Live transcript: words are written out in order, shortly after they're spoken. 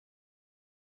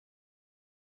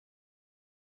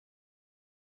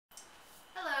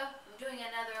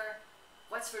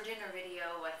what's for dinner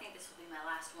video. I think this will be my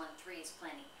last one. 3 is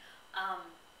plenty.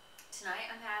 Tonight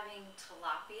I'm having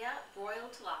tilapia, broiled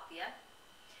tilapia.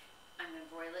 I'm going to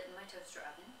broil it in my toaster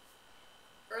oven.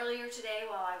 Earlier today,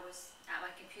 while I was at my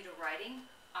computer writing,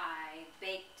 I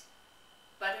baked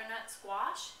butternut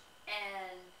squash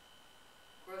and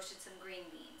roasted some green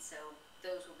beans. So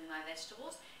those will be my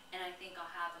vegetables. And I think I'll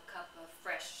have a cup of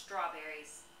fresh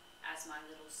strawberries as my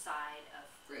little side of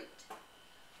fruit.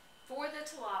 For the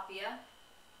tilapia,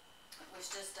 it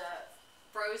was just a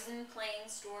frozen plain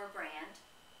store brand.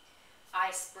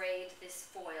 I sprayed this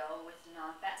foil with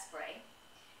non-fat spray,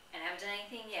 and I haven't done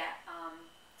anything yet.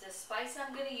 The spice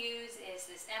I'm going to use is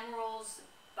this Emerald's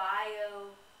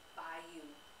Bayou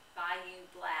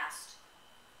Blast.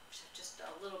 Just a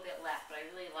little bit left, but I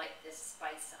really like this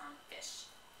spice on fish.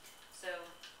 So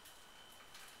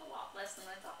a lot less than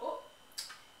I thought. Oh,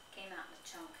 came out in a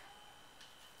chunk.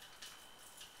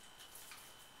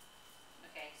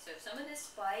 Okay, so some of this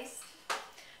spice,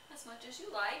 as much as you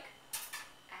like.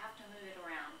 I have to move it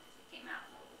around because it came out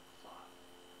in a little clog.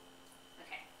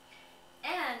 Okay,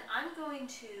 and I'm going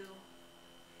to,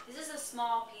 this is a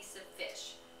small piece of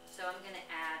fish, so I'm going to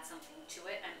add something to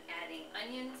it. I'm adding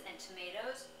onions and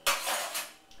tomatoes.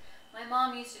 My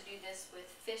mom used to do this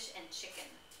with fish and chicken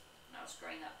when I was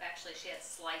growing up. Actually, she had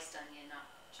sliced onion,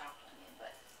 not chopped onion,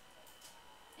 but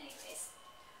anyways.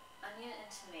 Onion and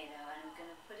tomato, and I'm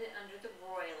going to put it under the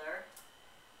broiler.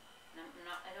 And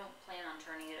I don't plan on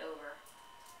turning it over.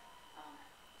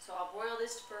 So I'll broil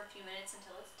this for a few minutes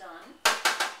until it's done.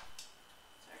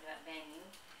 Sorry about banging.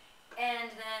 And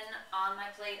then on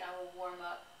my plate I will warm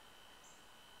up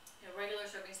a regular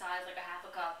serving size, like a half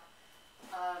a cup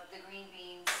of the green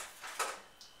beans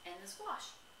and the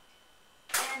squash.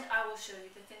 And I will show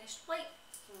you the finished plate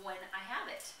when I have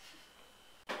it.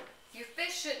 Your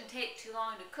fish shouldn't take too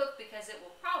long to cook because it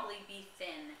will probably be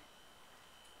thin.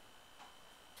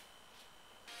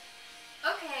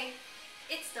 Okay,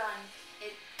 it's done.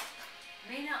 It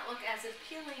may not look as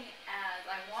appealing as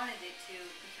I wanted it to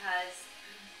because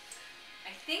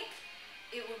I think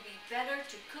it would be better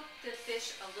to cook the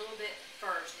fish a little bit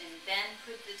first and then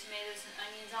put the tomatoes and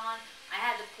onions on. I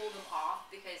had to pull them off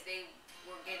because they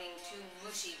were getting too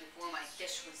mushy before my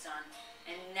fish was done,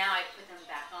 and now I put them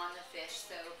back on the fish,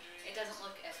 so it doesn't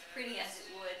look as pretty as it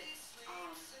would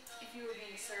if you were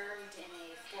being served in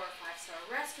a 4- or 5-star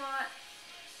restaurant.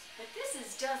 But this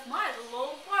is just my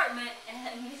little old apartment,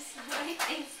 and this is the way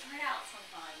things turn out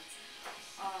sometimes.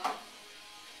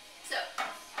 So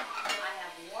I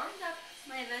have warmed up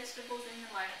my vegetables in the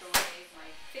microwave. My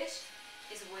fish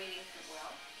is waiting for,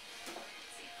 well,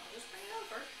 let's see, I'll just bring it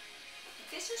over. The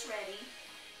fish is ready,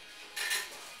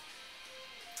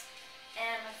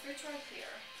 and my fruits are up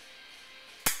here.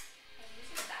 I'm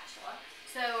using a spatula.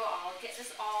 So I'll get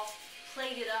this all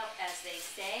plated up, as they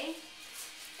say,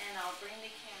 and I'll bring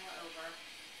the camera over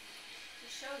to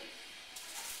show you.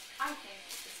 I think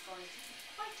it's going to be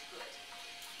quite good.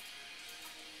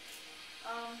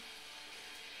 I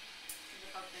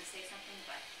was going to say something,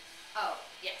 but oh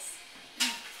yes.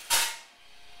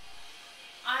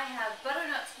 I have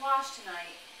butternut squash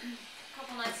tonight. A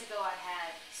couple nights ago I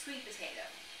had sweet potato.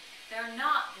 They're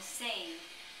not the same.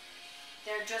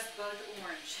 They're just both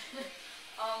orange.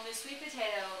 The sweet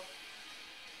potato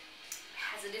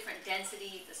has a different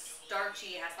density. It's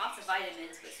starchy. It has lots of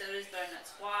vitamins, but so does butternut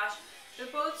squash. They're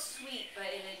both sweet,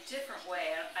 but in a different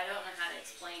way. I don't know how to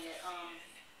explain it.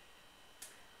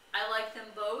 I like them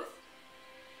both.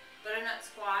 Butternut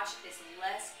squash is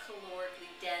less calorically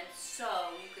dense,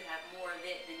 so you could have more of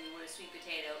it than you would a sweet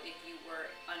potato if you were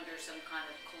under some kind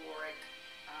of caloric,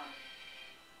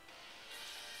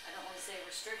 I don't want to say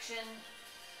restriction,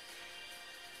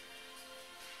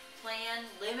 plan,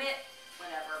 limit,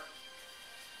 whatever.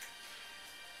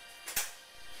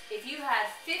 If you had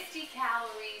 50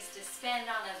 calories to spend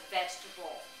on a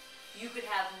vegetable, you could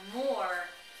have more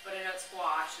butternut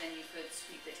squash than you could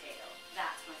sweet potato.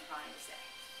 That's what I'm trying to say.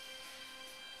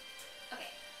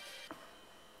 Okay.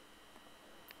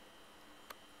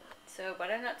 So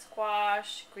butternut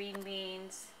squash, green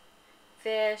beans,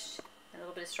 fish, a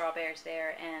little bit of strawberries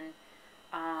there, and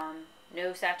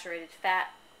no saturated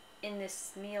fat in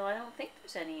this meal. I don't think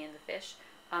there's any in the fish.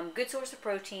 Good source of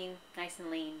protein, nice and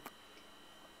lean.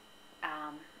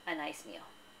 A nice meal.